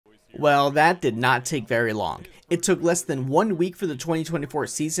Well, that did not take very long. It took less than 1 week for the 2024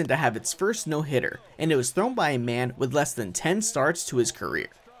 season to have its first no-hitter, and it was thrown by a man with less than 10 starts to his career.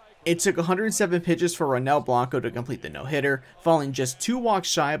 It took 107 pitches for Ronel Blanco to complete the no-hitter, falling just 2 walks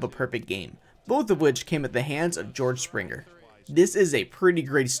shy of a perfect game, both of which came at the hands of George Springer. This is a pretty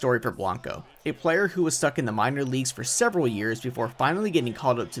great story for Blanco, a player who was stuck in the minor leagues for several years before finally getting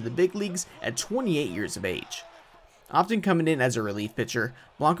called up to the big leagues at 28 years of age. Often coming in as a relief pitcher,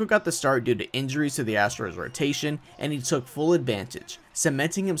 Blanco got the start due to injuries to the Astros rotation, and he took full advantage,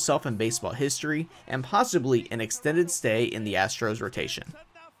 cementing himself in baseball history and possibly an extended stay in the Astros rotation.